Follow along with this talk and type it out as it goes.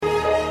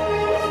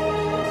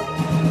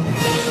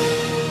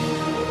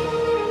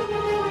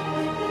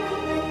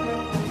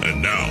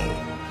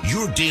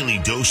daily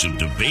dose of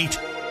debate,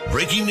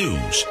 breaking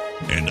news,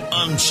 and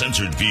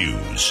uncensored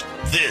views.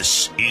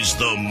 This is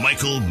the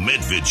Michael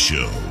Medved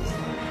Show.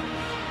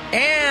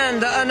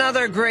 And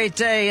another great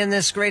day in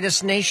this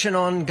greatest nation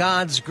on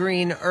God's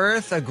green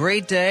earth. A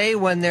great day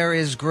when there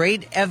is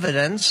great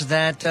evidence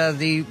that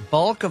the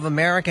bulk of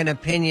American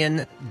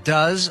opinion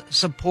does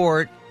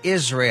support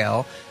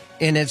Israel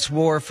in its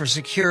war for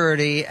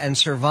security and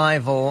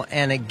survival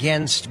and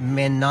against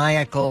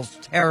maniacal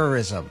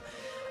terrorism.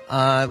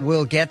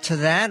 We'll get to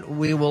that.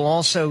 We will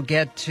also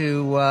get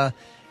to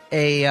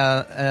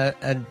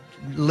a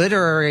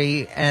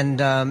literary and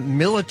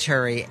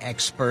military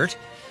expert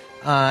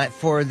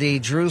for the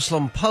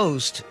Jerusalem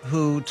Post,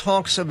 who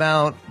talks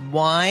about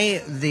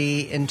why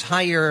the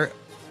entire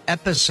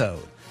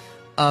episode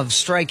of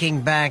striking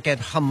back at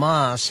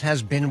Hamas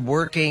has been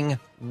working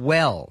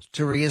well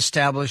to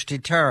reestablish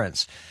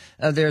deterrence.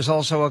 There's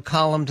also a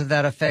column to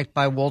that effect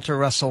by Walter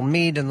Russell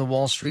Mead in the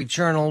Wall Street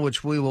Journal,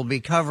 which we will be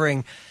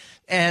covering.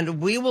 And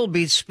we will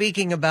be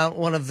speaking about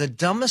one of the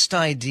dumbest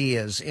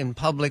ideas in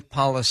public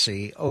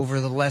policy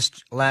over the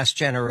last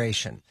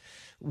generation,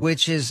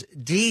 which is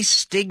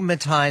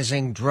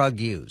destigmatizing drug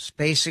use,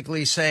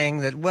 basically saying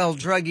that, well,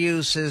 drug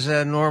use is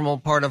a normal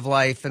part of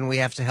life and we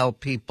have to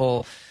help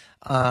people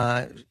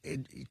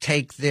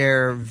take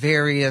their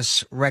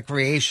various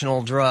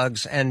recreational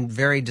drugs and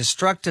very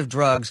destructive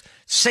drugs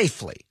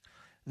safely.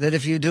 That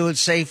if you do it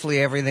safely,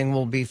 everything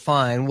will be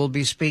fine. We'll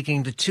be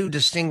speaking to two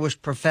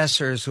distinguished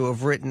professors who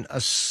have written a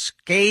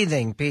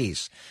scathing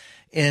piece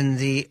in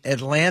the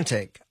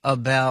Atlantic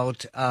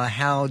about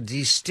how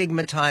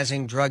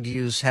destigmatizing drug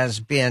use has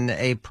been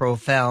a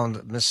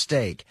profound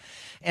mistake.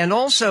 And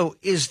also,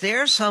 is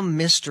there some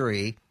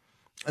mystery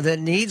that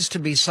needs to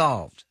be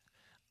solved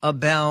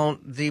about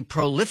the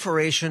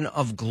proliferation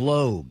of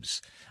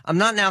globes? I'm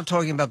not now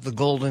talking about the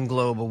Golden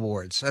Globe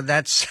Awards.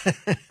 That's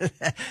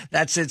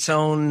that's its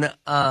own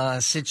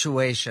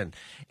situation.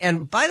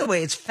 And by the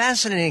way, it's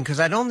fascinating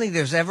because I don't think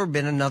there's ever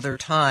been another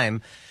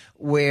time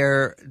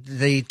where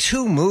the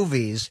two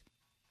movies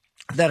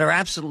that are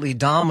absolutely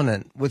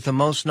dominant with the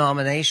most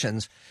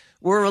nominations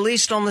were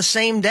released on the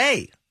same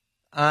day.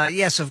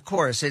 Yes, of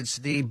course, it's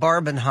the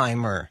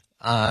Barbenheimer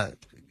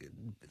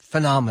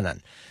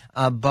phenomenon.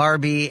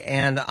 Barbie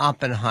and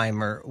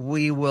Oppenheimer.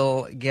 We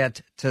will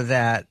get to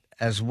that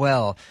as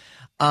well.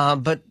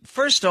 But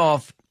first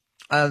off,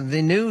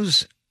 the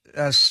news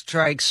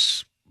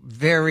strikes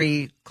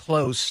very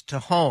close to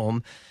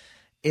home.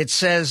 It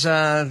says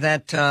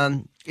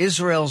that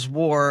Israel's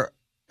war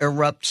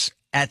erupts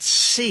at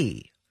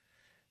sea,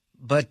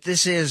 but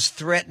this is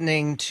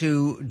threatening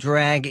to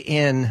drag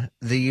in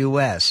the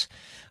U.S.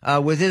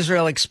 With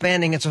Israel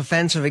expanding its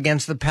offensive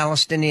against the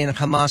Palestinian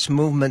Hamas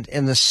movement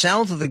in the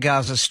south of the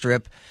Gaza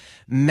Strip,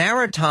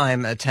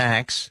 maritime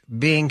attacks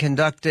being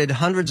conducted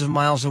hundreds of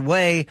miles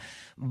away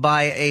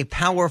by a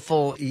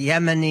powerful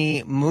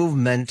Yemeni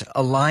movement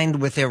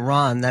aligned with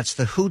Iran, that's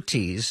the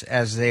Houthis,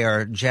 as they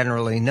are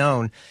generally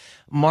known,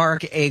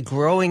 mark a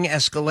growing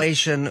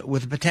escalation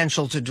with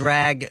potential to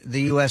drag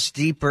the U.S.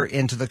 deeper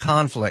into the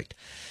conflict.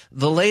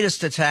 The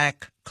latest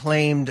attack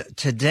claimed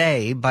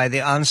today by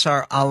the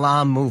Ansar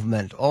Allah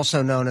movement,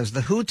 also known as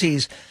the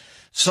Houthis,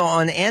 saw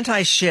an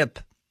anti-ship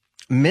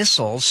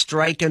missile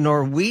strike a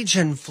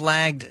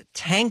Norwegian-flagged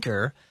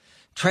tanker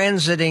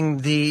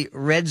transiting the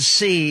Red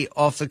Sea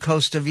off the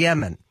coast of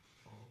Yemen.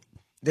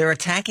 They're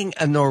attacking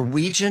a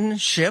Norwegian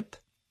ship.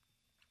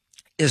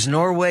 Is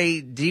Norway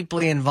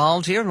deeply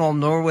involved here? Well,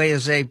 Norway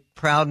is a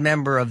proud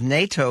member of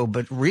NATO,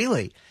 but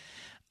really,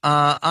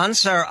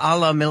 Ansar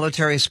Allah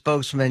military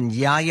spokesman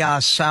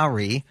Yahya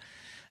Sari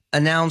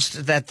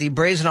announced that the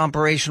brazen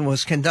operation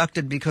was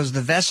conducted because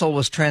the vessel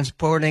was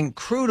transporting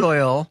crude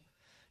oil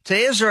to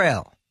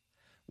Israel,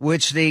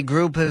 which the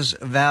group has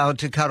vowed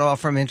to cut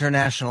off from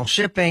international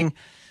shipping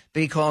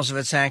because of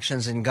its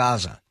actions in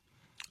Gaza.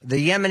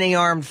 The Yemeni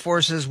armed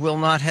forces will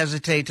not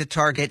hesitate to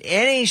target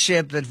any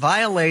ship that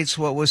violates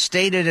what was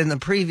stated in the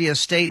previous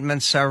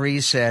statement,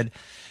 Sari said,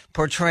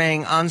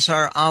 portraying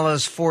Ansar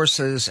Allah's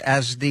forces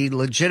as the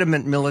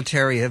legitimate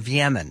military of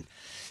Yemen.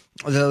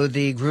 Though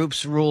the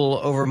group's rule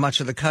over much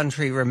of the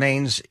country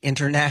remains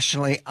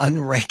internationally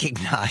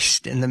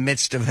unrecognized in the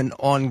midst of an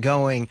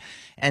ongoing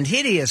and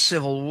hideous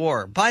civil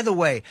war. By the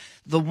way,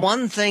 the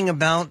one thing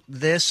about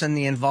this and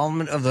the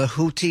involvement of the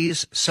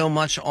Houthis so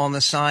much on the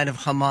side of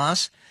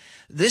Hamas,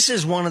 this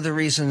is one of the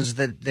reasons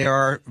that there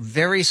are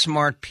very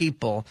smart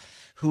people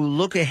who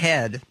look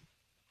ahead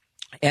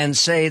and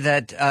say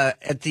that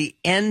at the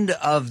end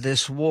of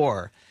this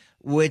war,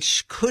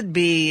 which could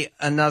be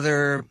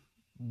another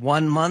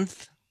 1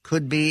 month,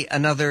 could be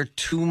another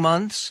 2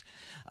 months,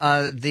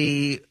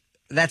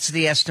 that's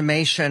the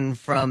estimation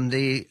from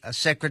the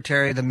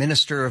secretary, the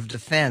minister of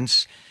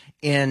defense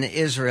in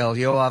Israel,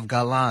 Yoav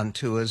Gallant,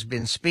 who has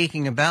been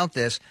speaking about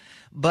this.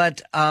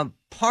 But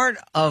part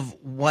of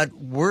what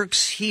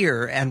works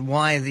here and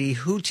why the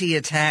Houthi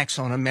attacks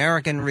on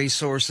American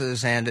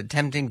resources and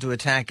attempting to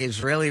attack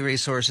Israeli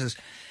resources,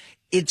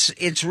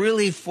 it's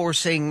really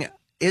forcing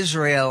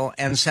Israel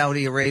and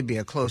Saudi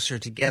Arabia closer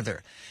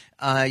together.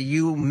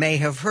 You may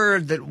have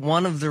heard that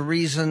one of the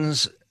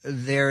reasons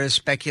there is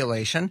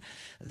speculation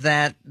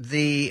that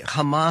the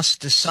Hamas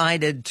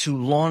decided to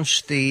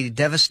launch the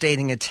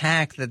devastating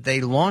attack that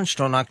they launched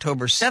on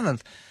October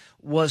 7th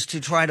was to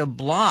try to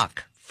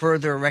block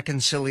further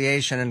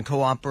reconciliation and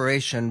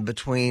cooperation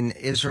between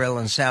Israel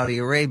and Saudi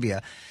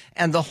Arabia.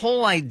 And the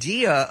whole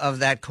idea of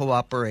that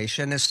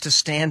cooperation is to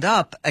stand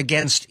up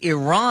against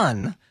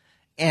Iran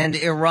and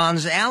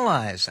Iran's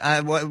allies.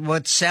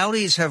 What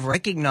Saudis have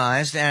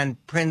recognized, and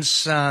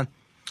Prince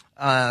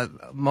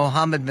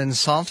Mohammed bin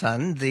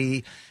Sultan,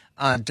 the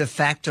de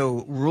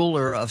facto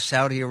ruler of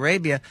Saudi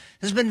Arabia,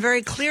 has been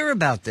very clear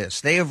about this.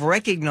 They have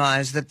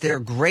recognized that their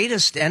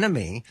greatest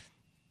enemy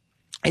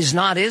is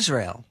not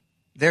Israel.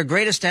 Their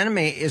greatest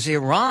enemy is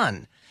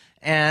Iran.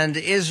 And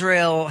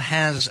Israel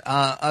has,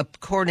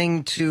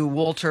 according to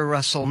Walter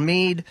Russell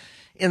Mead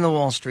in the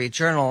Wall Street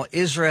Journal,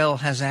 Israel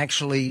has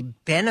actually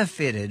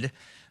benefited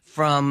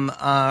from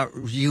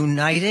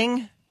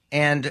uniting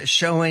and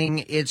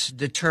showing its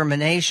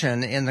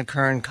determination in the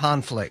current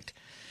conflict.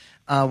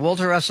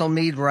 Walter Russell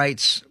Mead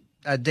writes,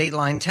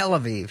 Dateline Tel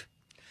Aviv,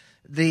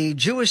 the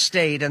Jewish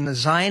state and the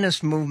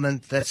Zionist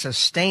movement that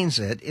sustains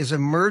it is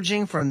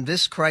emerging from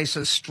this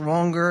crisis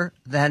stronger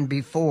than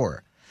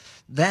before.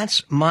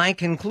 That's my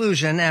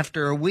conclusion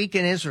after a week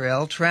in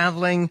Israel,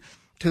 traveling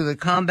to the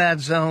combat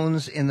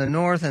zones in the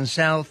north and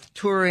south,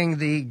 touring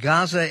the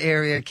Gaza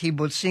area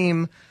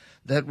kibbutzim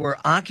that were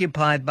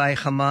occupied by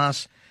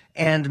Hamas,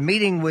 and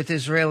meeting with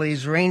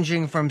Israelis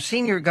ranging from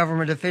senior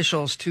government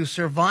officials to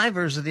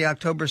survivors of the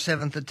October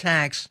 7th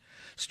attacks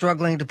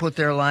struggling to put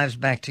their lives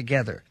back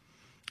together.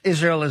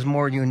 Israel is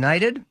more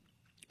united.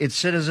 Its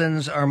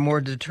citizens are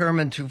more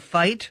determined to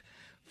fight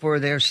for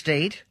their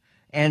state,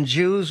 and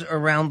Jews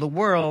around the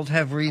world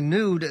have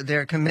renewed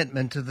their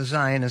commitment to the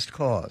Zionist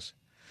cause.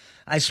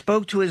 I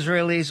spoke to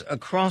Israelis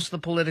across the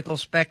political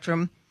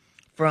spectrum,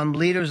 from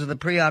leaders of the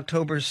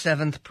pre-October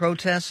 7th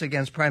protests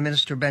against Prime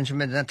Minister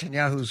Benjamin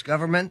Netanyahu's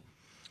government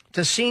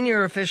to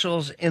senior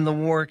officials in the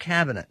war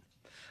cabinet.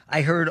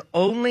 I heard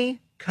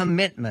only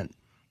commitment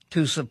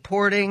to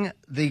supporting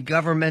the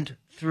government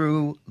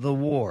through the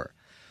war.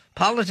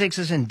 Politics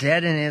isn't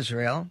dead in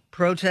Israel.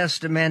 Protests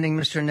demanding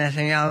Mr.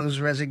 Netanyahu's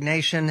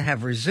resignation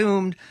have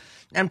resumed,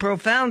 and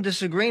profound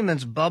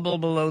disagreements bubble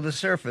below the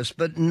surface.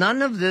 But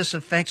none of this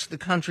affects the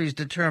country's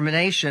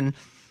determination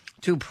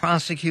to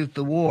prosecute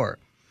the war.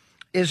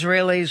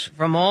 Israelis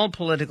from all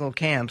political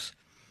camps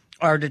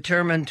are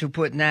determined to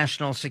put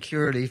national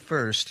security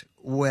first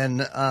when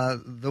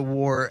the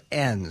war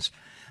ends.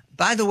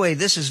 By the way,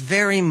 this is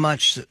very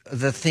much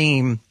the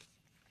theme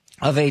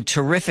of a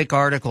terrific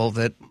article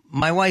that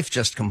my wife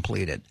just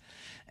completed,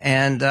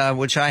 and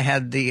which I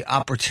had the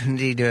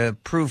opportunity to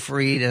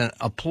proofread and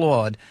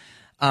applaud.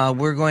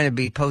 We're going to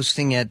be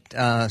posting it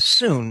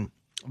soon,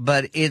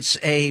 but it's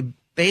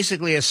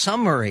basically a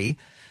summary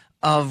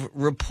of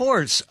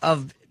reports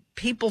of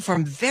people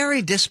from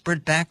very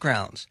disparate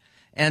backgrounds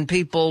and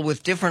people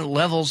with different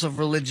levels of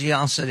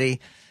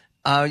religiosity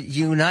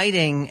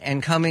uniting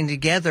and coming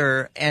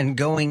together and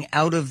going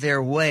out of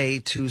their way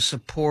to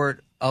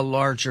support a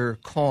larger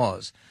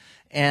cause.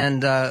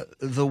 And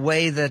the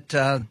way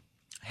that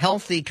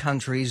healthy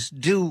countries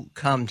do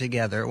come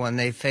together when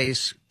they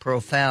face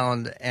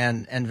profound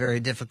and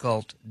very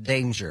difficult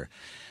danger.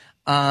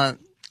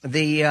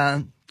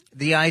 The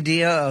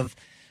idea of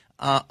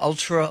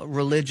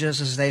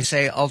ultra-religious, as they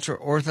say,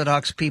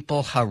 ultra-Orthodox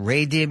people,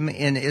 Haredim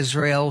in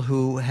Israel,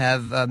 who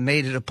have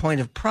made it a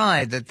point of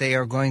pride that they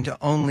are going to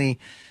only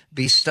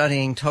be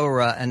studying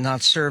Torah and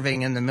not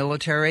serving in the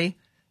military,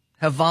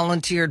 have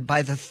volunteered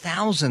by the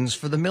thousands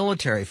for the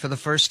military for the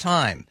first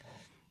time.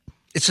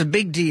 It's a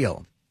big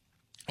deal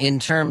in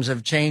terms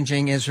of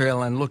changing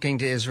Israel and looking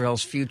to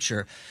Israel's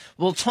future.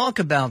 We'll talk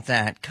about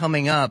that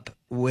coming up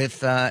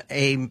with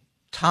a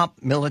top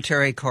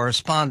military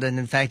correspondent.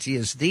 In fact, he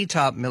is the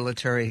top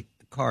military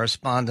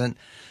correspondent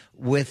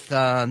with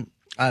the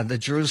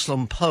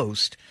Jerusalem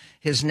Post.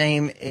 His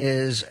name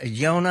is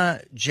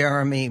Yonah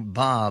Jeremy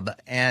Bob,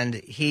 and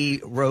he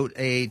wrote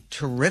a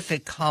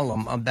terrific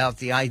column about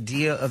the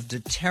idea of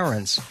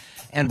deterrence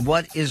and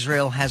what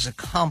Israel has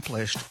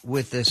accomplished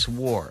with this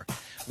war.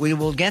 We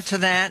will get to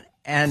that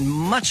and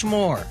much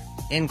more,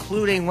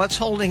 including what's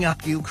holding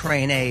up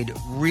Ukraine aid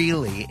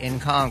really in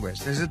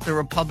Congress. Is it the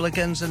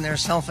Republicans and their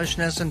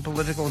selfishness and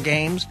political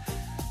games,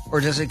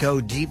 or does it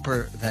go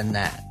deeper than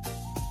that?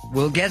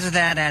 We'll get to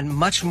that and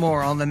much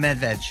more on The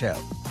Medved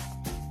Show.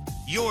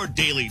 Your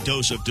daily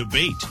dose of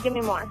debate. Give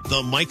me more.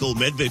 The Michael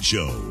Medved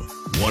Show.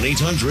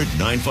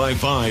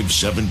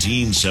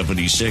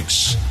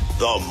 1-800-955-1776.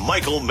 The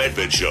Michael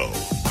Medved Show.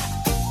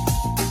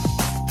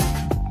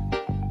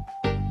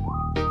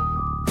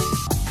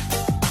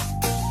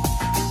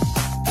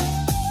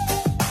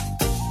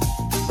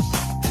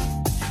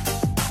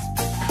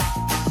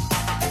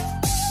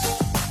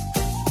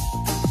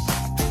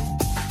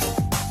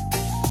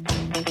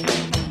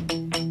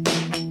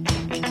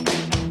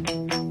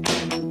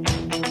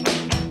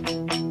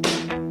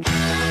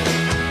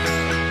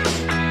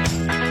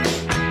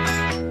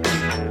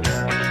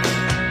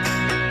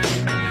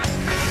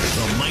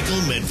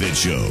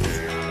 Medved Show.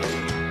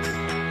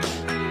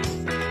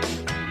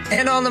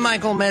 And on the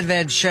Michael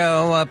Medved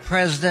Show,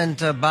 President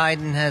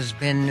Biden has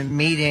been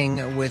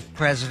meeting with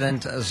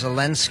President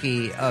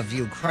Zelensky of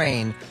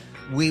Ukraine.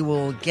 We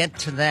will get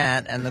to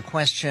that and the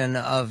question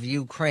of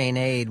Ukraine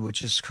aid,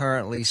 which is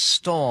currently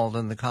stalled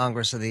in the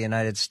Congress of the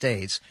United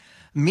States.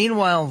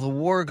 Meanwhile, the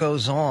war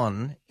goes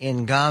on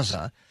in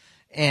Gaza,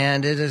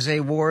 and it is a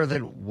war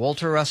that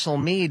Walter Russell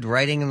Mead,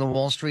 writing in the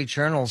Wall Street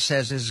Journal,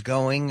 says is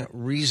going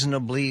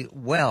reasonably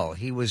well.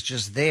 He was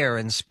just there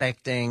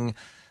inspecting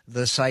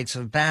the sites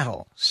of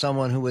battle.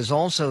 Someone who is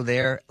also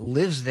there,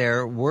 lives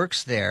there,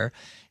 works there,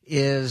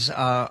 is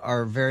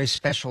our very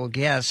special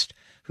guest,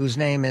 whose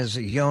name is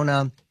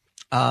Yonah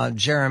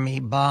Jeremy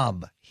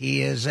Bob.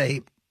 He is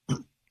a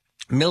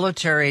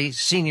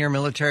senior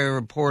military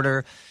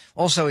reporter,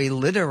 also a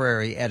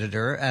literary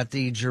editor at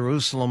the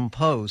Jerusalem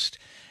Post.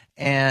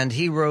 And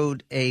he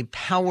wrote a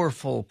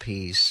powerful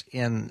piece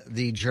in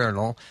the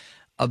Journal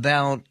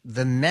about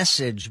the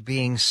message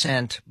being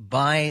sent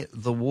by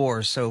the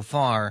war so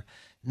far,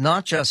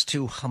 not just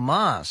to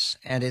Hamas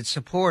and its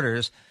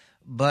supporters,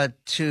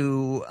 but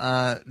to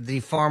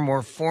the far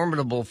more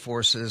formidable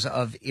forces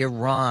of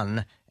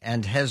Iran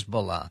and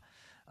Hezbollah.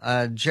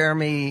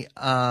 Jeremy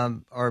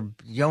or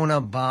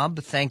Yonah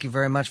Bob, thank you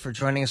very much for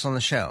joining us on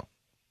the show.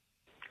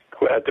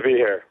 Glad to be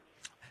here.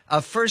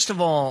 First of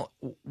all,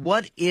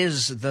 what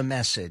is the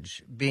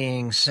message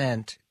being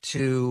sent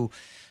to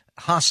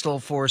hostile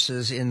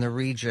forces in the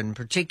region,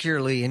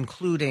 particularly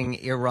including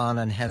Iran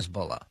and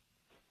Hezbollah?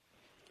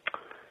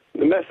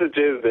 The message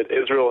is that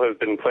Israel has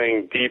been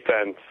playing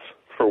defense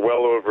for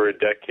well over a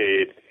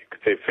decade, you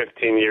could say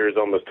 15 years,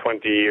 almost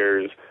 20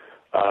 years.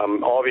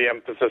 All the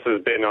emphasis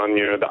has been on,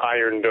 the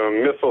Iron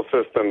Dome missile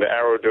system, the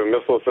Arrow Dome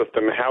missile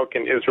system. How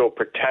can Israel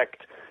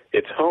protect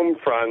its home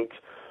front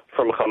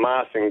from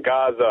Hamas in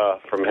Gaza,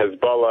 from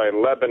Hezbollah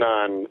in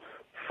Lebanon,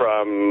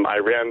 from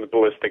Iran's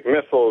ballistic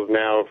missiles,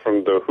 now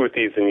from the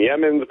Houthis in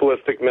Yemen's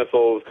ballistic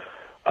missiles,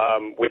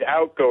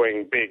 without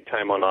going big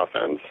time on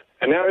offense.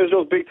 And now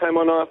Israel's big time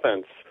on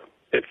offense.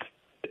 It's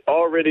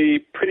already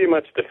pretty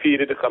much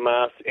defeated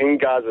Hamas in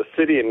Gaza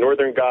City, in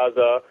northern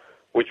Gaza,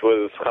 which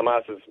was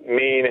Hamas's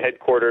main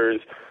headquarters.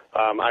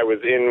 I was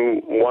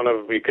in one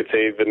of, we could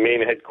say, the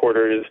main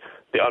headquarters,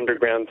 the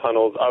underground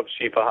tunnels of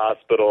Shifa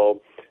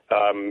Hospital.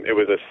 It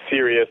was a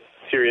serious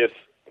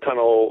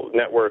tunnel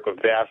network, a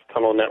vast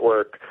tunnel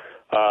network.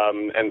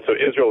 And so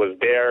Israel is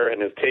there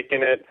and has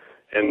taken it.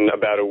 And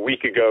about a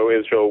week ago,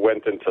 Israel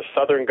went into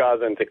southern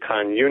Gaza, into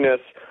Khan Yunis.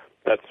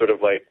 That's sort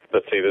of like,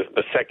 let's say,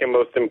 the second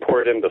most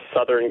important, the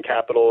southern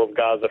capital of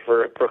Gaza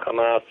for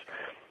Hamas.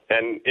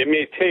 And it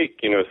may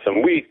take,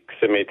 some weeks,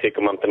 it may take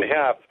a month and a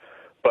half,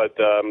 but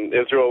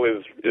Israel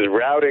is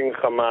routing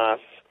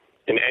Hamas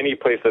in any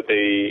place that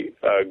they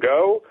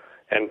go.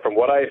 And from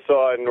what I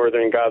saw in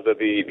northern Gaza,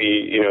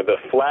 the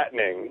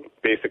flattening,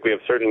 basically, of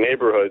certain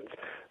neighborhoods,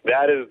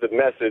 that is the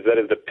message, that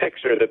is the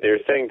picture that they're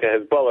saying to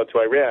Hezbollah, to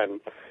Iran.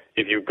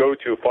 If you go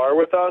too far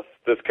with us,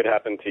 this could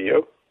happen to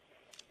you.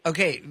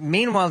 Okay.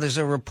 Meanwhile, there's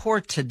a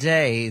report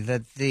today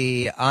that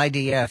the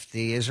IDF,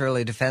 the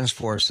Israeli Defense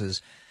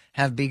Forces,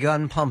 have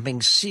begun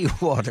pumping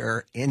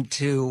seawater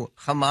into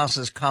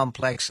Hamas's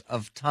complex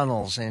of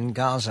tunnels in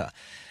Gaza.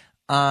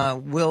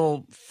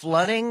 Will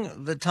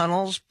flooding the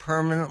tunnels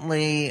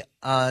permanently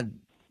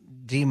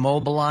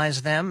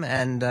demobilize them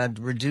and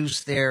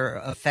reduce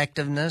their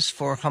effectiveness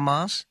for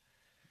Hamas?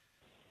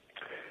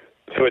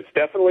 So it's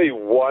definitely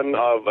one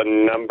of a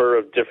number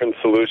of different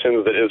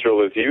solutions that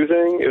Israel is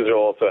using. Israel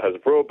also has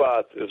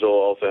robots. Israel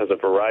also has a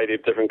variety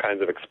of different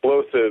kinds of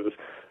explosives,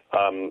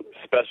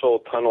 special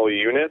tunnel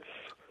units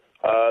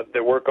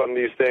that work on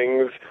these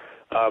things.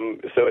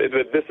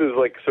 This is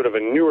like sort of a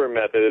newer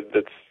method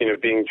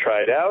that's being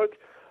tried out.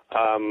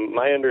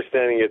 My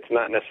understanding, it's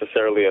not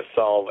necessarily a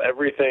solve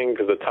everything,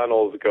 because the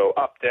tunnels go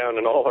up, down,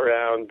 and all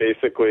around,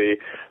 basically,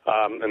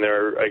 and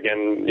they're,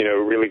 again,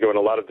 really go in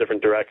a lot of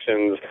different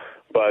directions.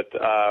 But,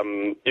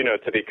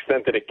 to the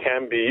extent that it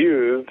can be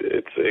used,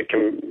 it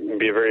can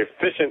be a very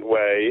efficient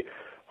way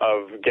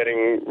of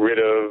getting rid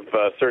of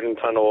certain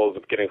tunnels,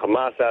 of getting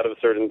Hamas out of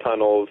certain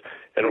tunnels,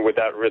 and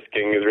without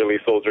risking Israeli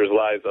soldiers'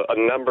 lives.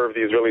 A number of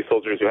the Israeli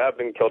soldiers who have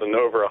been killed, and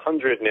over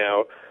 100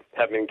 now,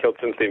 have been killed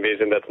since the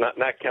invasion. That's not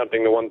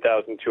counting the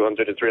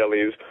 1,200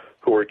 Israelis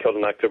who were killed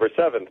on October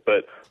 7th,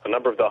 but a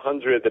number of the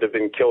 100 that have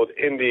been killed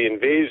in the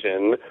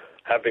invasion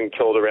have been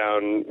killed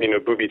around,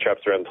 booby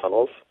traps around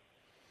tunnels.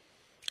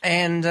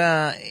 And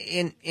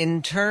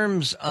in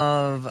terms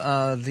of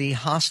the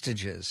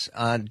hostages,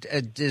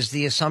 is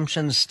the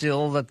assumption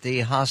still that the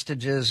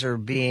hostages are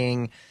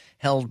being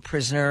held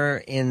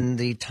prisoner in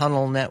the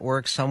tunnel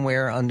network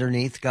somewhere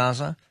underneath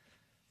Gaza?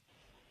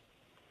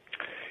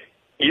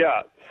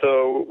 Yeah.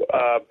 So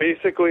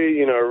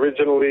basically,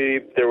 originally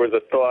there was a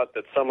thought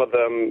that some of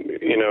them,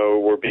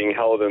 were being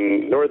held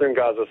in northern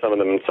Gaza, some of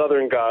them in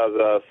southern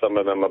Gaza, some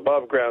of them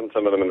above ground,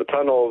 some of them in the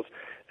tunnels.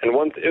 And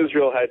once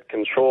Israel had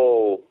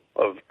control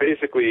of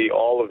basically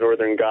all of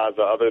northern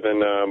Gaza, other than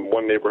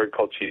one neighborhood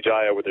called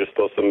Chijaya, where there's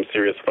still some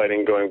serious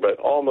fighting going, but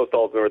almost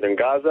all of northern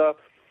Gaza,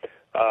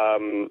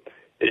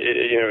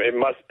 It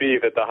must be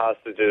that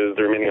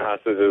the remaining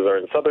hostages are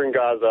in southern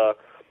Gaza.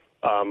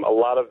 A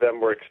lot of them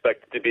were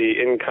expected to be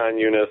in Khan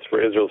Yunis,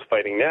 where Israel's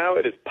fighting now.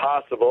 It is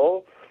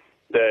possible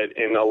that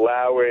in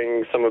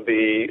allowing some of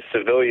the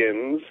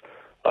civilians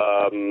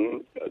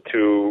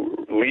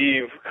to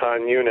leave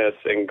Khan Yunis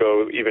and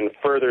go even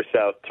further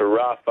south to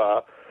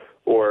Rafah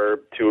or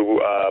to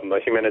a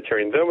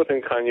humanitarian zone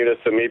within Khan Yunis,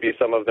 so maybe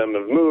some of them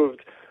have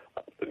moved.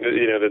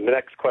 The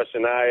next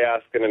question I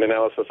asked in an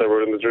analysis I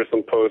wrote in the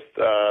Jerusalem Post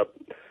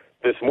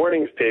this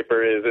morning's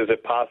paper is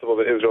it possible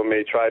that Israel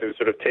may try to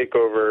sort of take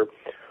over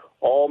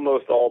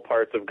almost all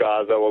parts of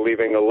Gaza while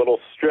leaving a little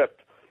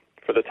strip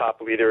for the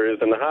top leaders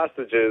and the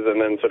hostages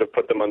and then sort of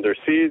put them under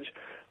siege?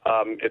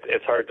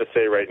 It's hard to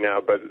say right now,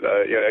 but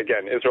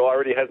again, Israel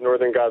already has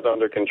northern Gaza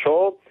under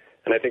control,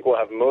 and I think we'll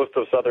have most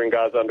of southern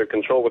Gaza under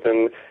control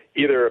within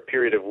either a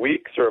period of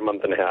weeks or a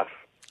month and a half.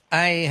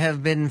 I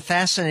have been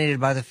fascinated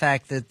by the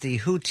fact that the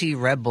Houthi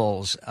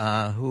rebels,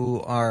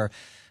 who are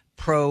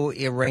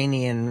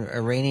pro-Iranian,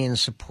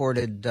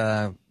 Iranian-supported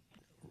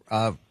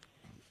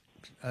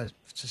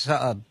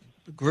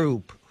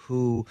group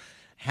who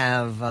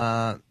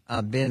have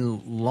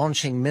been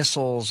launching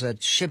missiles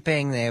at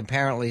shipping. They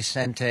apparently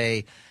sent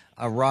a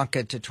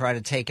rocket to try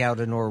to take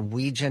out a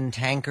Norwegian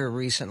tanker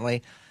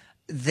recently.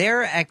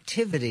 Their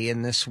activity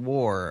in this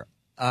war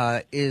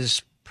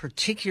is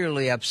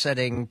particularly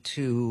upsetting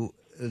to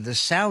the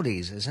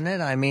Saudis, isn't it?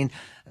 I mean,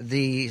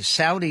 the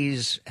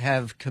Saudis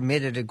have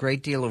committed a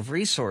great deal of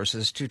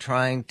resources to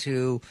trying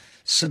to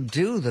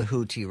subdue the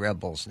Houthi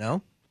rebels,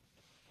 no?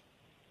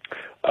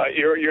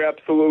 You're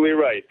absolutely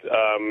right.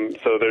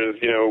 So there's,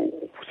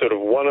 sort of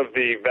one of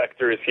the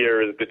vectors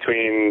here is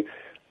between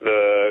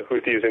the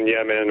Houthis in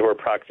Yemen, who are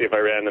proxy of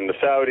Iran, and the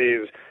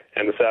Saudis.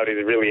 And the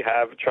Saudis really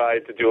have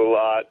tried to do a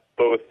lot,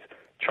 both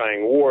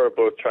trying war,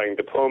 both trying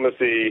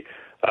diplomacy,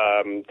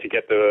 to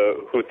get the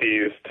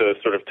Houthis to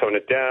sort of tone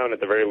it down, at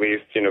the very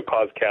least,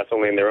 cause chaos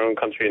only in their own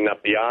country and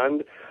not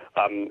beyond.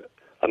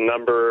 A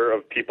number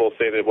of people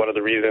say that one of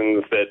the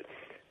reasons that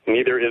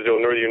neither Israel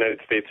nor the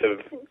United States have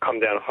come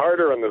down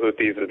harder on the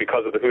Houthis is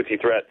because of the Houthi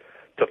threat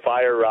to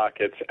fire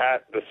rockets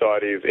at the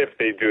Saudis if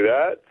they do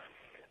that.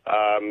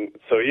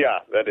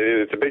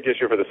 It's a big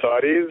issue for the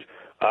Saudis.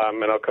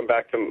 And I'll come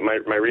back to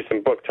my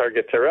recent book,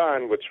 Target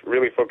Tehran, which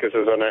really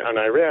focuses on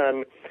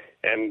Iran.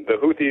 And the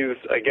Houthis,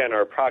 again,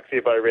 are a proxy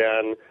of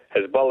Iran.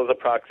 Hezbollah is a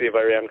proxy of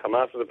Iran.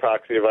 Hamas is a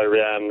proxy of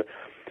Iran.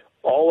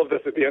 All of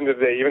this, at the end of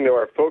the day, even though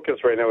our focus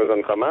right now is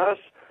on Hamas,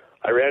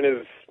 Iran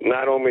is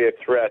not only a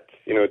threat,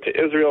 to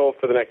Israel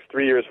for the next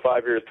 3 years,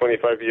 5 years,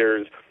 25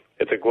 years.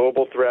 It's a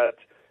global threat.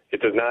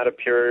 It does not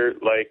appear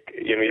like,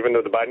 even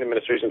though the Biden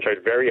administration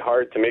tried very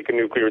hard to make a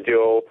nuclear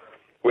deal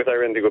with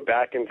Iran to go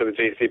back into the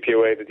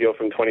JCPOA, the deal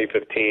from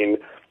 2015,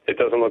 it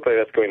doesn't look like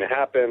that's going to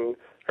happen.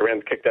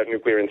 Iran's kicked out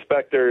nuclear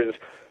inspectors.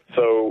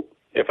 So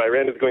if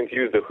Iran is going to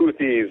use the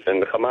Houthis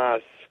and the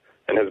Hamas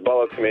and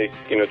Hezbollah to make,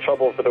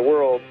 trouble for the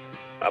world,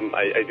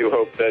 I do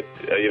hope that,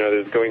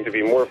 there's going to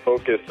be more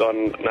focus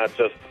on not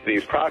just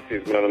these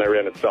proxies, but on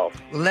Iran itself.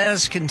 Let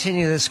us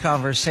continue this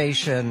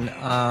conversation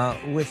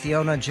with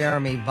Yonah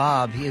Jeremy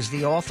Bob. He is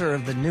the author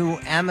of the new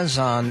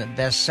Amazon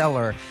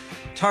bestseller,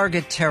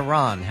 Target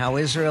Tehran, How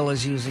Israel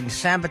is Using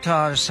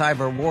Sabotage,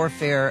 Cyber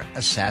Warfare,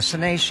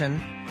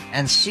 Assassination,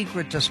 and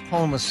Secret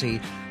Diplomacy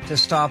to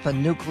Stop a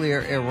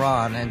Nuclear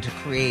Iran and to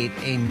Create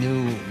a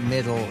New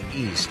Middle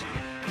East.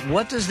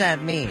 What does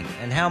that mean,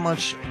 and how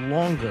much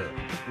longer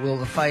will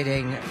the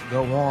fighting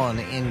go on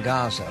in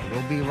Gaza?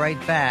 We'll be right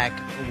back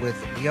with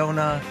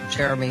Yonah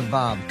Jeremy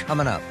Bob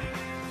coming up.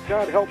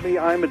 God help me,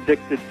 I'm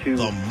addicted to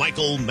The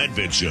Michael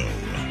Medved Show.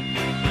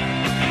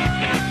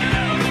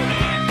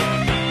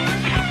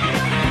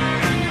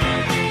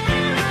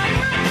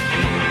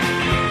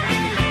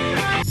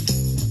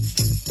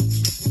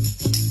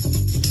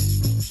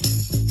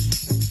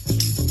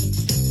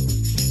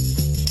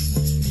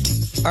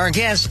 Our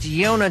guest,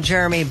 Yonah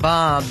Jeremy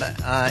Bob,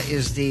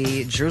 is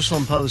the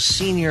Jerusalem Post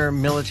senior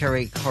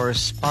military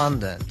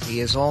correspondent. He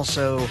has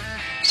also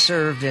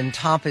served in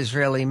top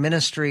Israeli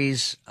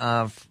ministries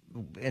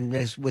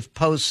with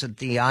posts at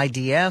the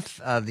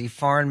IDF, the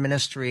Foreign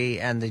Ministry,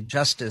 and the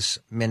Justice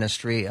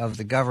Ministry of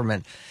the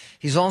government.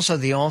 He's also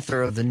the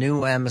author of the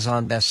new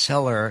Amazon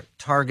bestseller,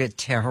 Target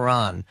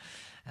Tehran,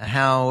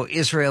 How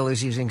Israel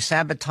is Using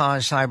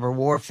Sabotage, Cyber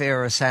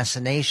Warfare,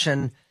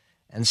 Assassination,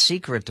 and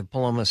Secret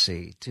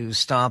Diplomacy to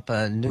Stop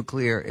a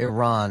Nuclear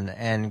Iran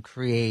and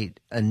Create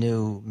a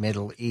New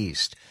Middle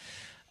East.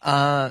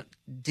 Do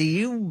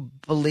you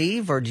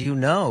believe, or do you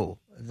know,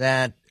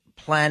 that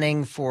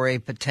planning for a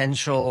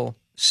potential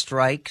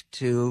strike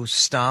to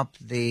stop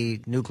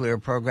the nuclear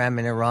program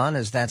in Iran,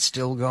 is that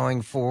still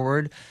going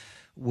forward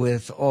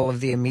with all of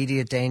the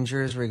immediate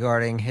dangers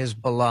regarding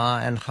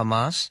Hezbollah and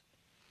Hamas?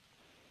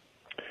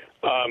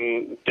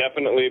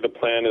 Definitely the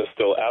plan is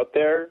still out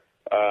there.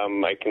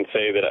 I can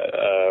say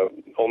that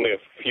only a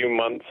few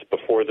months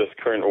before this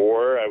current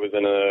war, I was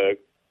in a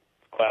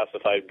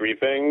classified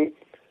briefing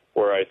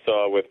where I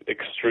saw with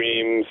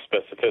extreme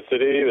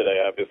specificity that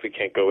I obviously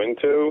can't go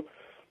into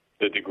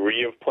the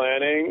degree of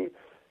planning,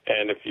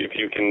 and if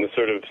you can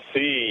sort of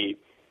see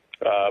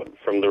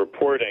from the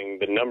reporting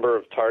the number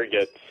of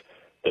targets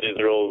that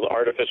Israel's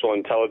artificial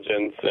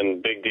intelligence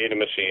and big data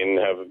machine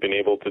have been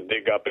able to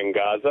dig up in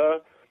Gaza,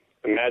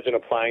 imagine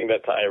applying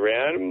that to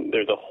Iran.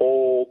 There's a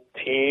whole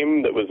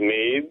team that was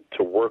made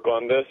to work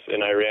on this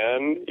in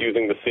Iran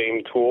using the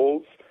same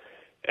tools.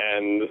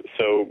 And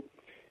so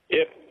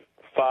if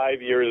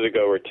 5 years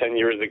ago or 10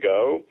 years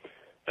ago,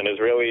 an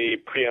Israeli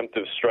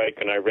preemptive strike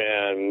on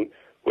Iran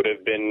would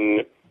have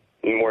been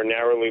more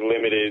narrowly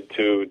limited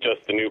to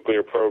just the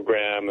nuclear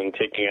program and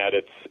taking out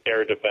its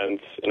air defense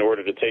in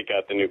order to take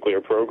out the nuclear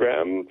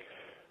program,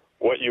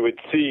 what you would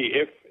see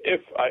if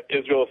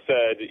Israel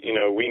said,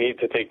 we need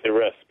to take the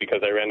risk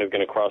because Iran is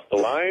going to cross the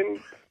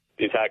line,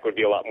 the attack would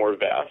be a lot more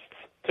vast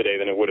today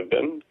than it would have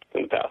been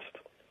in the past.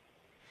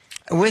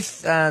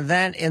 With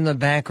that in the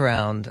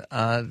background,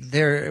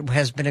 there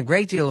has been a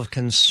great deal of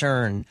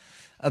concern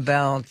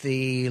about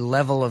the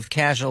level of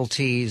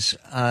casualties,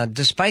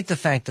 despite the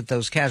fact that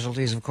those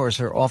casualties, of course,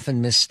 are often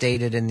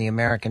misstated in the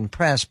American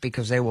press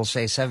because they will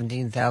say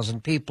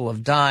 17,000 people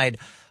have died,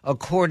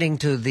 according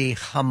to the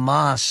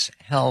Hamas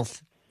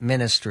Health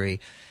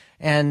Ministry.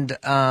 And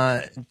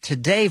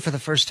today, for the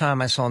first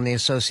time I saw in the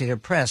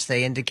Associated Press,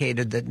 they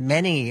indicated that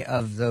many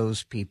of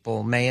those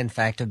people may, in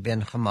fact, have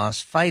been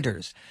Hamas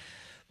fighters.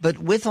 But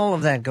with all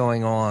of that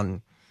going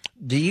on,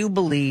 do you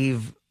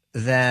believe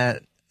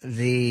that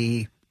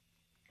the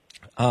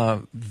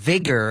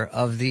vigor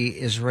of the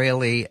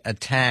Israeli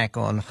attack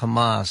on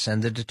Hamas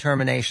and the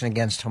determination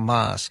against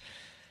Hamas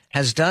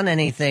has done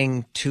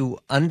anything to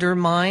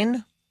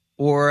undermine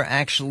or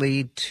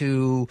actually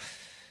to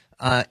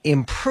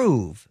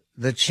improve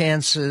the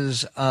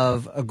chances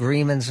of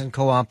agreements and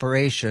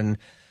cooperation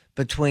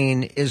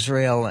between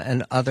Israel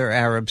and other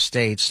Arab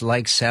states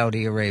like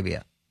Saudi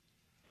Arabia?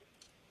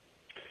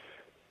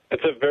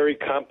 It's a very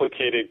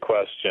complicated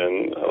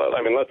question.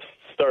 I mean, let's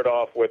start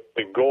off with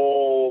the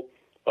goal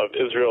of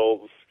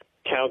Israel's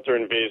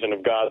counter-invasion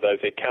of Gaza.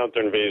 I say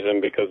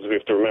counter-invasion because we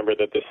have to remember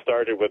that this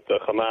started with the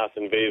Hamas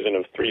invasion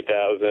of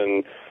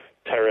 3,000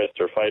 terrorists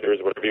or fighters,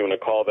 whatever you want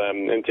to call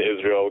them, into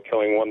Israel,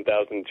 killing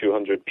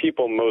 1,200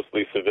 people,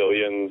 mostly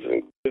civilians,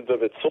 and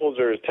of its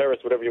soldiers,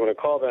 terrorists, whatever you want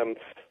to call them,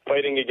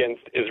 fighting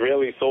against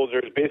Israeli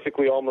soldiers,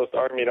 basically almost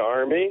army to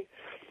army.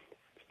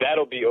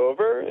 That'll be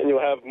over, and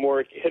you'll have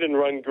more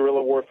hit-and-run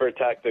guerrilla warfare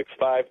tactics,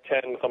 5,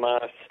 10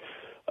 Hamas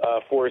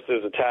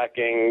forces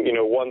attacking,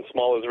 one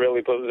small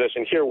Israeli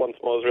position here, one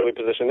small Israeli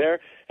position there,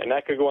 and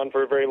that could go on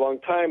for a very long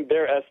time.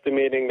 They're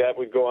estimating that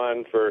would go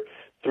on for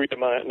 3 to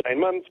 9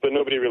 months, but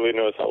nobody really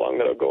knows how long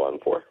that'll go on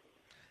for.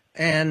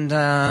 And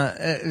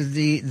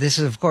this,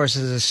 of course,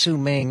 is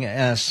assuming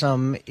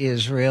some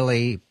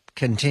Israeli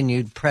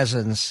continued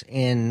presence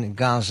in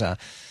Gaza.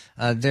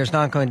 There's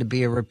not going to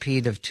be a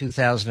repeat of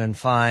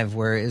 2005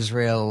 where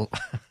Israel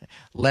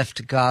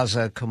left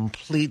Gaza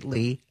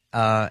completely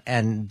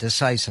and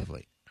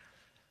decisively.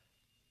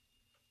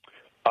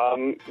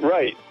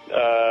 Right.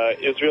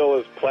 Israel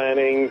is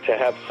planning to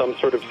have some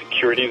sort of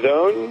security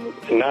zone,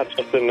 not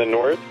just in the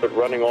north, but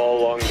running all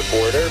along the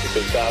border,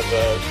 because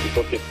Gaza, if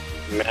you look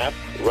at maps,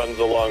 runs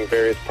along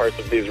various parts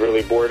of the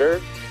Israeli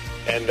border,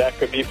 and that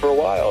could be for a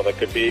while. That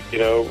could be,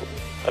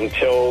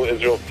 until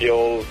Israel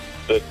feels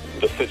that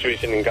the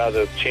situation in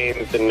Gaza has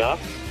changed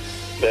enough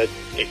that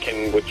it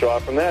can withdraw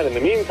from that. In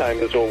the meantime,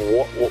 Israel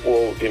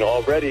will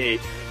already,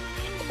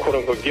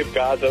 quote-unquote, give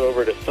Gaza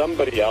over to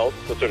somebody else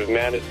to sort of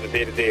manage the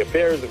day-to-day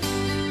affairs.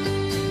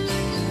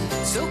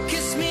 So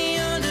kiss me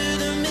under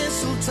the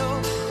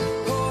mistletoe,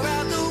 pour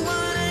out the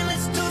wine,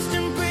 let's toast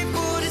and pray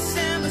for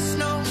December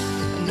snow.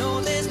 I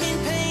know there's been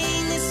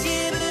pain this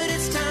year, but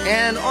it's time.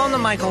 And on the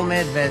Michael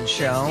Medved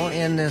Show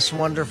in this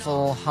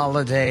wonderful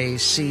holiday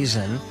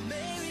season,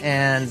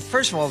 and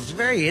first of all, it's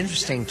very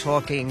interesting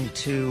talking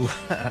to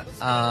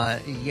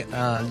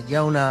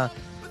Yonah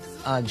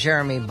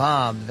Jeremy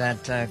Bob,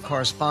 that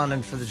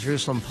correspondent for the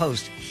Jerusalem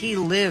Post. He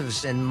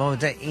lives in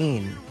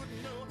Modi'in,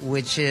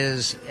 which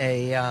is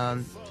a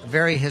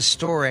very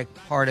historic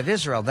part of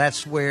Israel.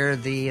 That's where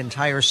the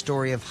entire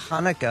story of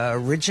Hanukkah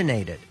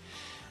originated.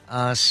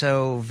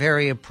 So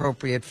very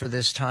appropriate for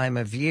this time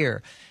of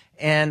year.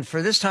 And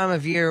for this time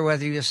of year,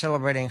 whether you're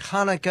celebrating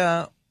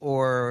Hanukkah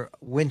or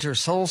winter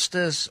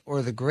solstice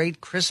or the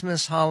great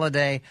Christmas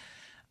holiday,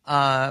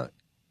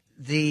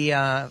 the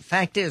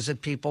fact is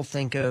that people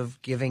think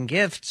of giving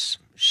gifts,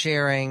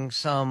 sharing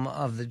some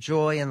of the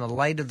joy and the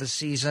light of the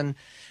season.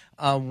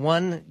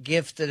 One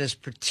gift that is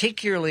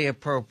particularly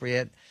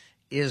appropriate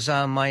is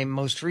my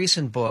most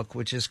recent book,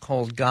 which is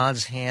called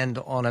God's Hand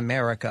on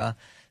America,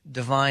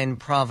 Divine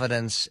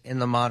Providence in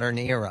the Modern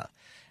Era.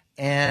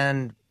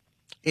 And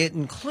it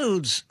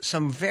includes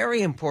some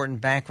very important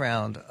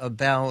background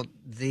about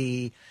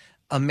the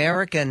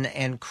American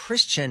and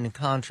Christian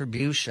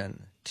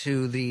contribution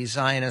to the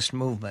Zionist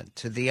movement,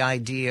 to the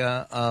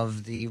idea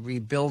of the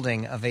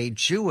rebuilding of a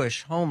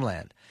Jewish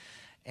homeland.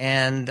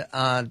 And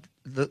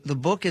the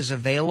book is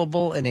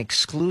available in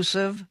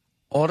exclusive,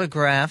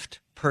 autographed,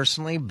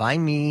 personally by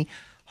me,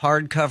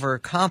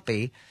 hardcover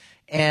copy.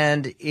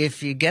 And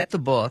if you get the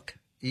book,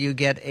 you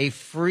get a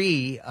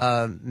free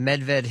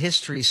Medved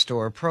History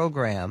Store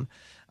program,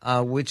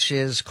 which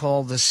is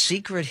called The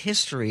Secret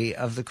History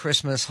of the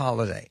Christmas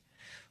Holiday,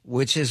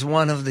 which is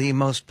one of the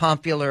most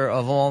popular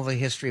of all the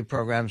history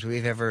programs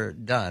we've ever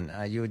done.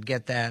 You would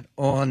get that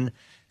on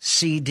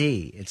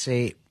CD. It's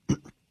a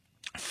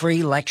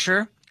free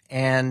lecture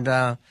and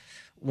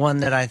one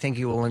that I think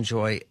you will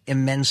enjoy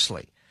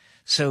immensely.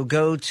 So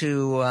go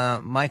to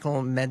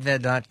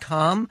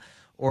michaelmedved.com,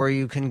 or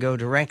you can go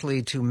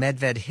directly to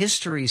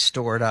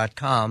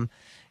medvedhistorystore.com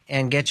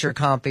and get your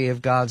copy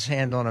of God's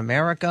Hand on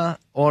America,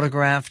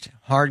 autographed,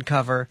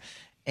 hardcover,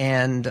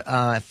 and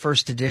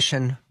first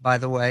edition, by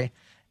the way,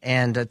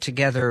 and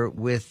together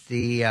with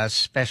the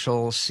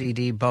special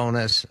CD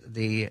bonus,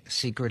 The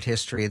Secret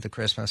History of the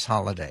Christmas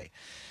Holiday.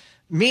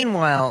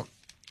 Meanwhile,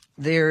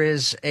 there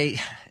is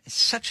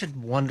such a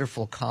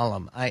wonderful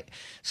column.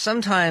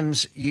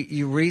 Sometimes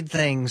you read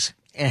things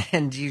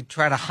and you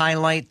try to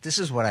highlight. This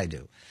is what I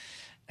do.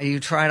 You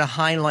try to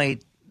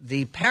highlight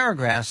the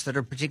paragraphs that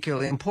are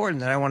particularly important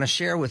that I want to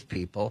share with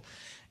people.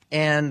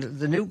 And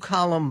the new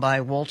column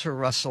by Walter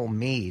Russell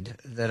Mead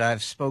that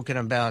I've spoken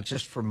about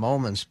just for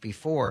moments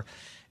before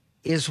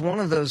is one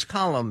of those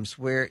columns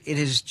where it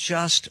is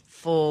just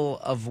full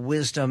of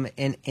wisdom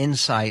and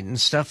insight and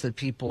stuff that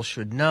people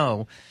should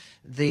know.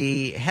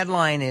 The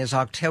headline is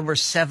October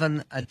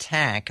 7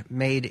 Attack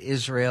Made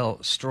Israel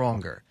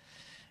Stronger.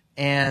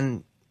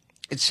 And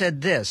it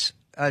said this: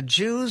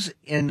 Jews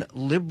in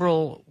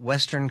liberal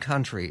Western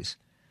countries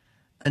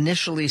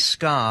initially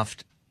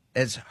scoffed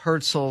at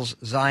Herzl's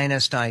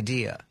Zionist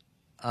idea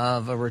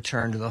of a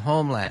return to the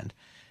homeland.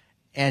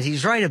 And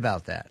he's right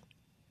about that.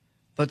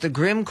 But the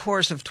grim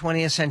course of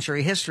 20th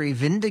century history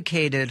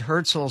vindicated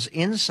Herzl's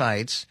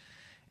insights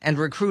and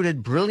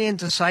recruited brilliant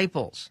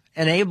disciples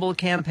and able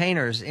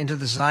campaigners into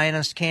the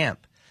Zionist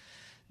camp.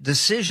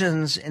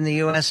 Decisions in the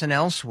U.S. and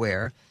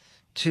elsewhere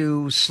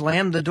to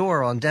slam the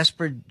door on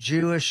desperate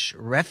Jewish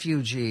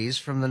refugees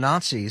from the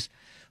Nazis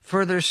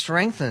further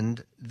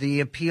strengthened the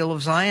appeal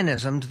of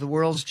Zionism to the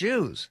world's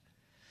Jews.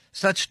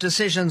 Such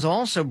decisions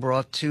also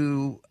brought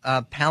to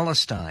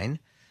Palestine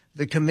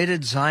the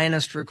committed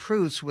Zionist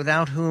recruits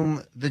without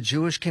whom the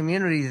Jewish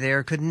community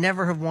there could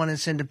never have won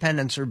its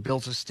independence or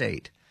built a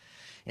state.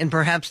 In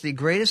perhaps the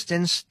greatest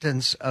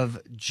instance of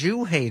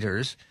Jew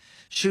haters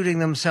shooting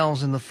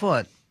themselves in the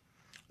foot,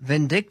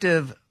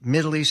 vindictive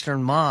Middle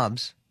Eastern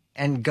mobs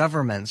and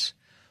governments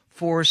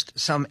forced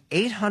some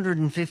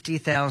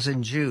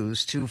 850,000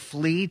 Jews to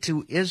flee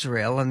to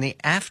Israel in the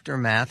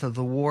aftermath of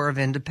the War of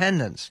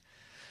Independence.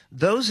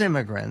 Those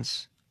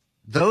immigrants,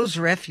 those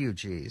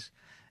refugees,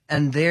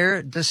 and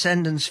their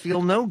descendants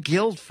feel no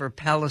guilt for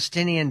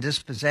Palestinian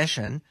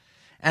dispossession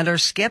and are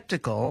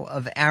skeptical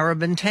of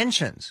Arab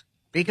intentions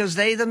because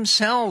they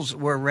themselves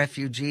were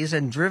refugees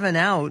and driven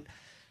out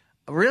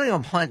really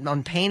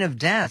on pain of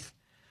death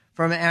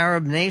from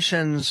Arab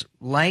nations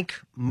like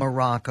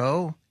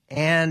Morocco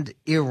and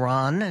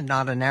Iran,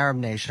 not an Arab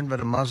nation, but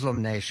a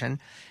Muslim nation,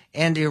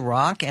 and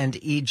Iraq and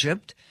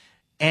Egypt.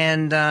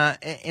 And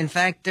in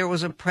fact, there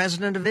was a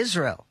president of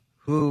Israel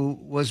who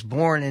was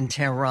born in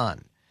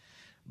Tehran.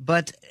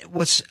 But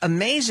what's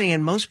amazing,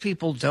 and most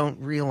people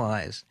don't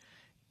realize,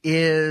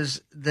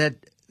 is that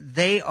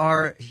they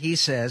are, he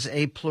says,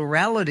 a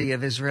plurality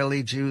of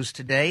Israeli Jews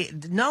today.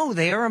 No,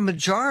 they are a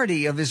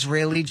majority of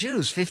Israeli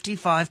Jews.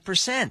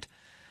 55%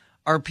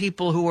 are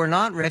people who are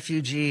not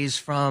refugees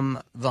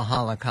from the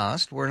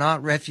Holocaust, were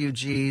not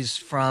refugees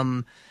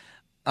from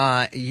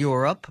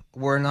Europe,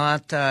 were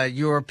not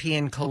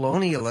European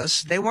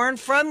colonialists. They weren't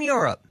from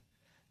Europe.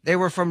 They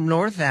were from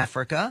North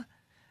Africa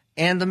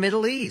and the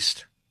Middle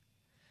East.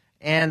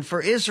 And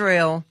for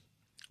Israel,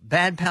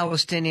 bad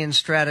Palestinian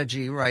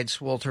strategy,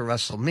 writes Walter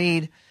Russell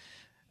Mead,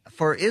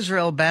 for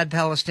Israel, bad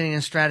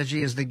Palestinian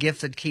strategy is the gift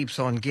that keeps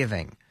on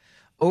giving.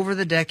 Over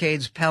the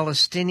decades,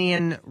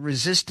 Palestinian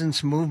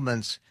resistance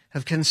movements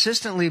have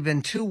consistently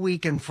been too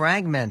weak and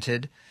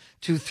fragmented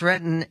to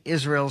threaten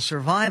Israel's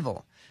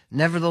survival.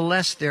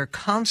 Nevertheless, their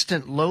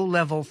constant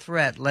low-level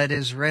threat led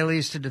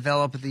Israelis to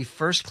develop the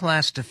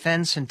first-class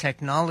defense and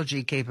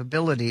technology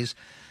capabilities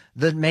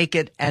that make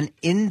it an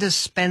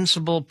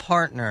indispensable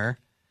partner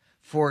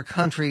for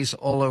countries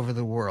all over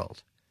the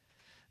world.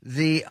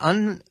 The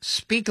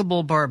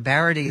unspeakable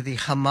barbarity of the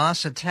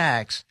Hamas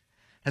attacks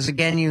has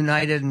again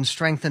united and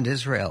strengthened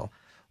Israel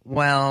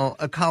while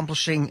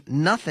accomplishing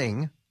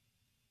nothing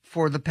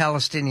for the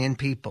Palestinian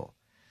people.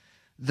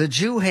 The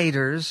Jew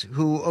haters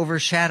who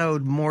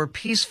overshadowed more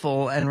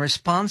peaceful and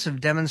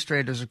responsive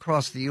demonstrators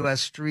across the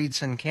U.S.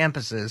 streets and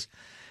campuses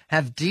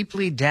have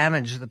deeply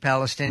damaged the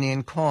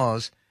Palestinian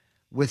cause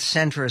with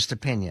centrist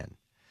opinion.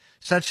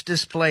 Such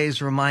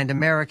displays remind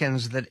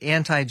Americans that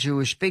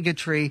anti-Jewish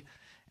bigotry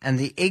and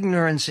the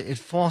ignorance it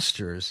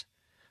fosters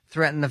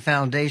threaten the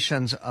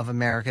foundations of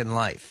American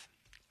life.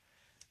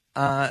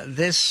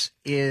 This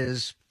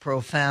is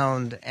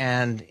profound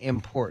and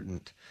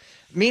important.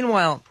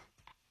 Meanwhile,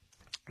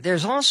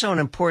 there's also an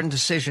important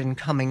decision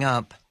coming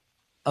up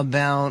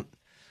about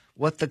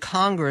what the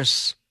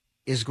Congress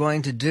is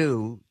going to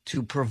do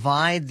to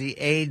provide the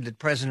aid that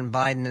President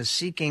Biden is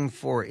seeking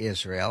for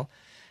Israel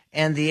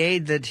and the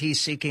aid that he's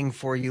seeking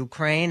for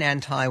Ukraine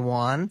and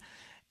Taiwan,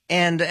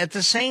 and at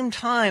the same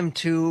time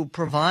to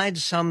provide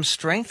some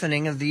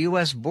strengthening of the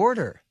U.S.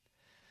 border.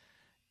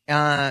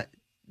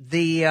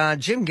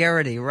 Jim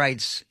Garrity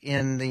writes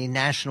in the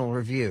National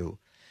Review,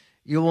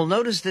 "You will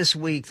notice this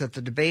week that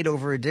the debate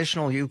over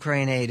additional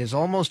Ukraine aid is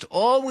almost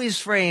always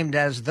framed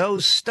as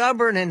those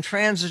stubborn,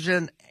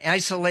 intransigent,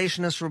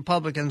 isolationist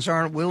Republicans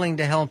aren't willing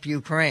to help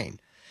Ukraine.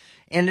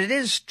 And it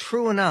is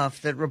true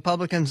enough that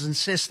Republicans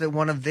insist that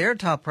one of their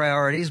top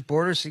priorities,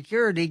 border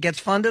security, gets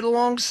funded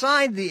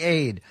alongside the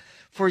aid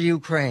for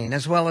Ukraine,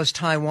 as well as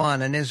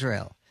Taiwan and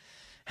Israel."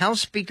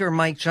 House Speaker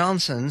Mike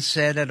Johnson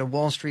said at a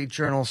Wall Street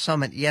Journal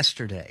summit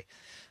yesterday,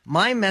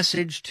 "My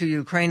message to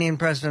Ukrainian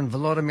President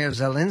Volodymyr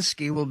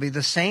Zelensky will be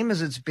the same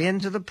as it's been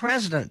to the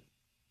president,"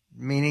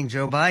 meaning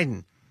Joe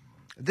Biden.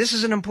 "This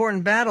is an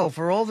important battle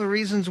for all the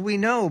reasons we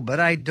know, but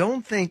I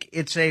don't think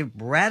it's a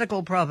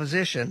radical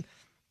proposition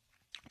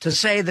to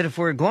say that if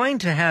we're going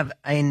to have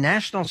a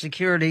national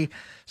security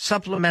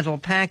supplemental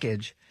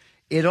package,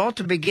 it ought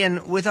to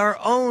begin with our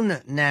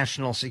own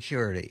national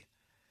security."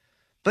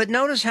 But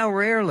notice how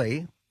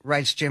rarely,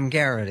 writes Jim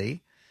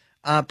Garrity,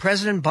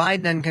 President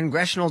Biden and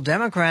congressional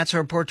Democrats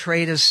are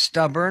portrayed as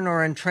stubborn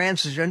or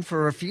intransigent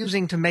for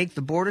refusing to make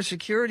the border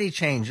security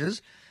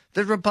changes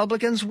that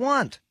Republicans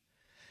want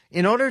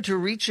in order to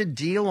reach a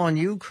deal on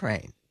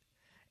Ukraine.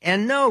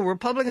 And no,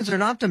 Republicans are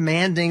not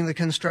demanding the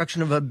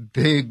construction of a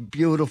big,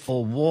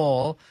 beautiful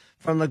wall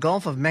from the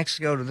Gulf of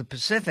Mexico to the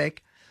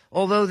Pacific,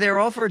 although their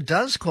offer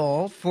does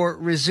call for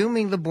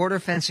resuming the border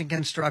fencing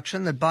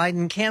construction that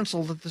Biden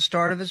canceled at the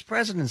start of his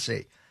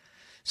presidency.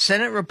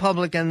 Senate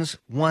Republicans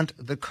want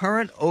the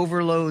current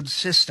overload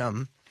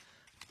system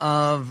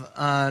of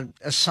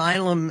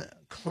asylum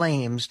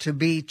claims to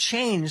be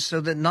changed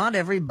so that not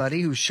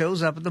everybody who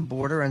shows up at the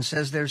border and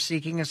says they're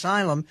seeking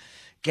asylum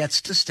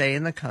gets to stay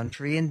in the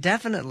country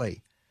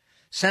indefinitely.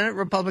 Senate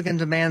Republican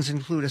demands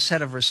include a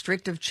set of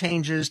restrictive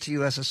changes to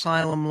U.S.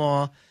 asylum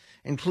law,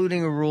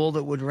 including a rule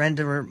that would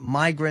render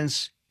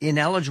migrants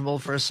ineligible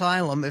for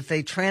asylum if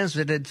they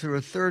transited through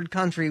a third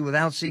country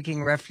without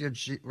seeking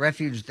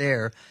refuge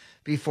there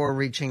before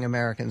reaching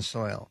American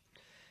soil.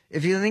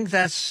 If you think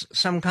that's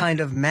some kind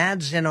of mad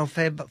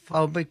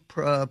xenophobic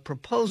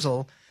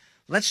proposal,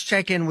 let's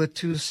check in with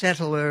two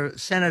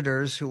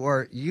senators who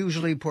are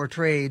usually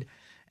portrayed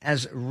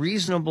as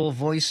reasonable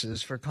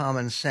voices for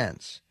common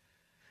sense.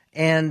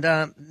 And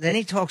then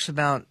he talks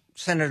about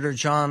Senator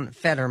John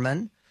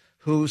Fetterman,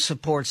 who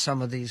supports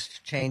some of these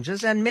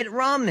changes, and Mitt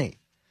Romney.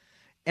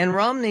 And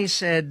Romney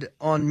said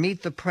on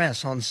Meet the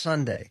Press on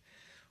Sunday,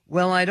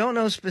 "Well, I don't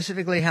know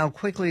specifically how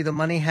quickly the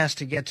money has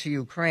to get to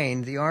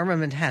Ukraine, the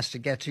armament has to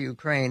get to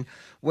Ukraine,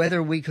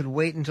 whether we could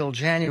wait until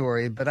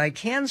January, but I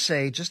can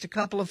say just a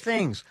couple of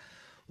things.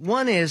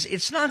 One is,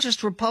 it's not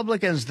just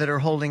Republicans that are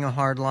holding a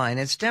hard line,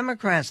 it's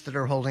Democrats that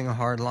are holding a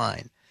hard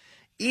line.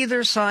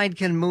 Either side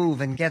can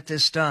move and get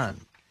this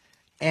done.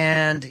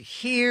 And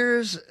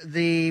here's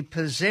the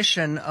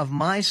position of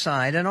my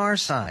side and our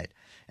side.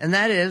 And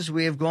that is,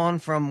 we have gone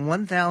from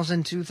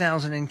 1,000,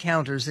 2,000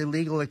 encounters,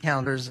 illegal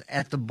encounters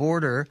at the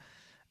border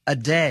a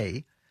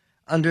day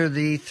under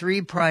the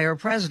three prior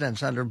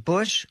presidents, under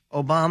Bush,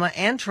 Obama,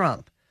 and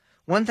Trump.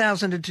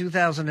 1,000 to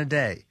 2,000 a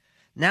day.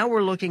 Now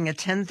we're looking at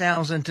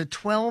 10,000 to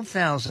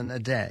 12,000 a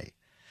day.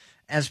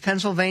 As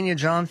Pennsylvania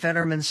John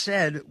Fetterman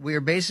said, we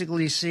are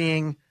basically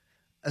seeing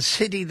a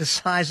city the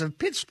size of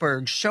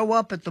Pittsburgh show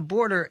up at the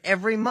border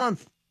every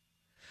month.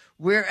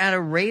 We're at a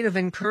rate of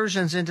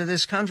incursions into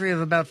this country of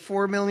about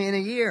 4 million a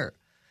year.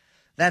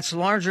 That's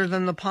larger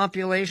than the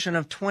population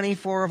of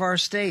 24 of our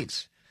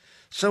states.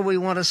 So we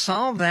want to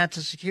solve that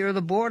to secure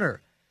the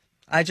border.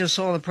 I just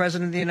saw the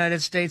President of the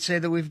United States say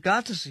that we've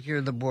got to secure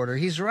the border.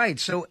 He's right.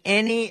 So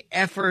any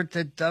effort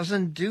that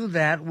doesn't do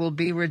that will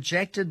be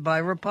rejected by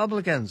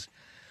Republicans.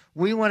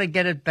 We want to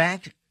get it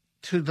back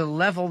to the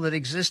level that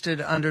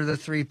existed under the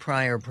three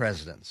prior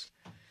presidents.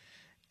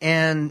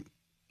 And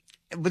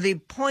but the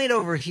point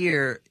over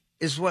here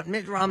is what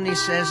Mitt Romney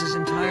says is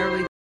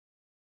entirely